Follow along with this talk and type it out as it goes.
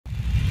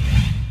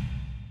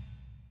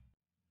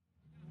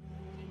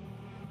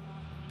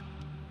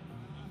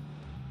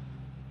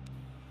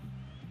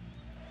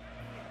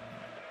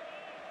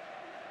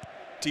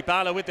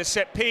Dybala with the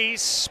set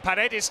piece,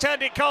 Paredes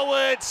turned it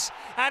goalwards,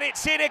 and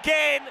it's in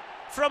again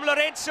from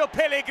Lorenzo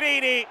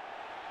Pellegrini.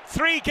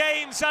 3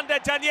 games under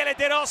Daniele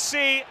De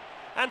Rossi,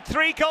 and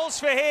 3 goals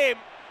for him,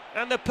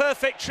 and the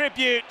perfect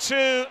tribute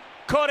to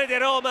Cuore di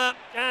Roma,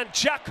 and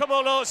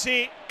Giacomo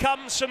Lozzi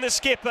comes from the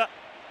skipper.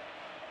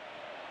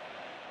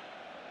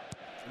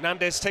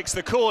 Hernandez takes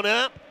the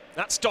corner,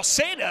 that's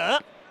Dossena.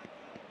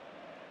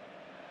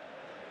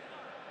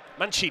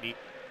 Mancini.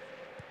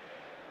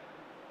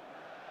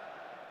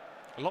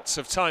 Lots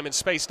of time and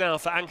space now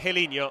for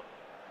Angelino.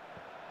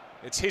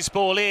 It's his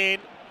ball in,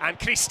 and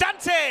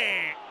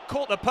Cristante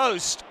caught the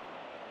post.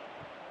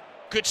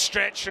 Good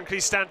stretch from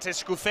Cristante.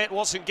 Scuffet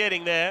wasn't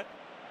getting there.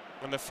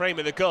 And the frame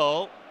of the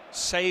goal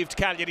saved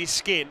Cagliari's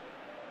skin.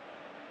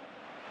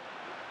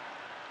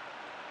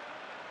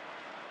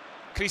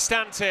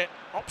 Cristante,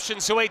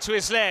 options away to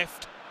his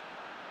left.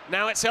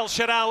 Now it's El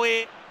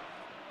Shaarawy.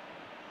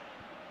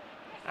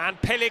 And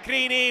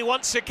Pellegrini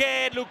once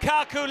again.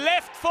 Lukaku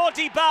left for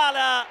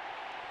Dybala.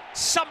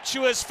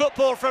 Sumptuous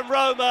football from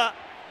Roma.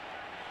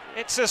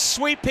 It's a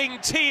sweeping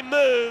team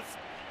move,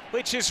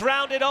 which is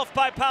rounded off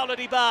by Paulo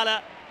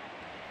Dybala.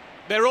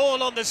 They're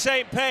all on the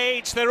same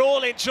page. They're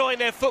all enjoying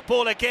their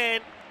football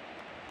again.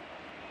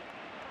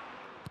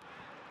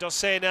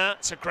 Dossena,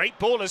 it's a great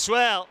ball as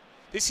well.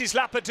 This is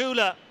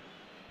Lapadula.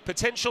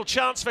 Potential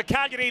chance for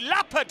Cagliari.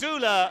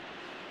 Lapadula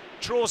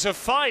draws a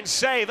fine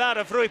save out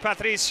of Rui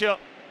Patricio.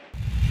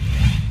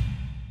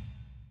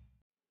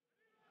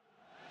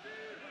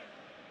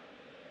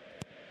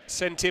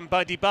 Sent in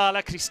by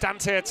Dybala,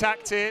 Cristante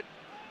attacked it.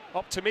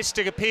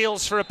 Optimistic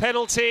appeals for a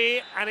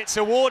penalty, and it's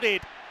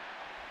awarded.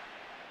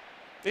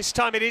 This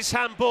time it is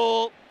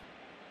handball.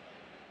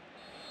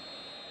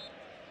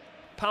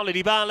 Paulo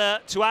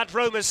Dybala to add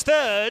Roma's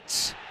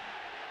 3rd.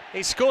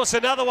 He scores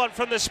another one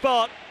from the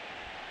spot.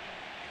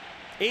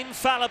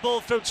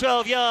 Infallible from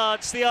 12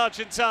 yards, the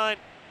Argentine.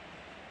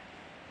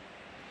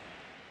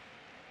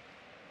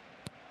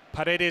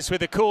 Paredes with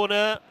the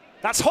corner.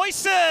 That's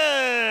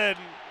Huijsen!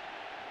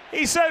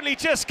 He's only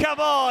just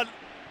come on.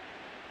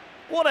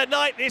 What a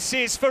night this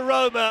is for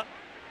Roma.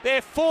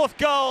 Their 4th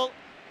goal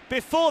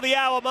before the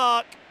hour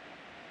mark.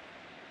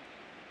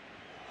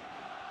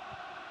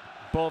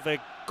 Bove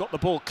got the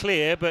ball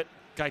clear, but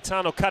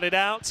Gaetano cut it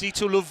out.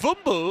 Zito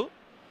Luvumbu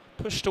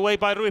pushed away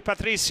by Rui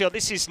Patricio.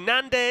 This is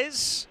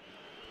Nandez,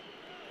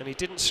 and he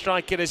didn't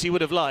strike it as he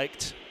would have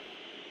liked.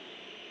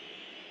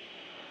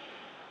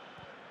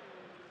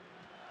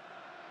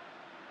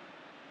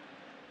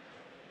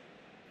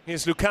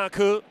 Here's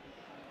Lukaku.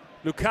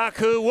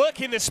 Lukaku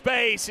working the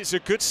space. It's a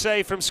good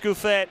save from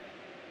Scuffet.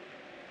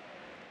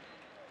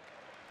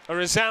 A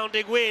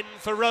resounding win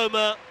for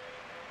Roma.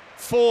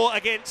 4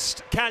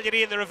 against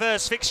Cagliari in the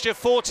reverse fixture.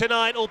 4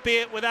 tonight,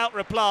 albeit without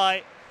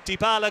reply.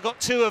 Dybala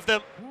got 2 of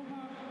them.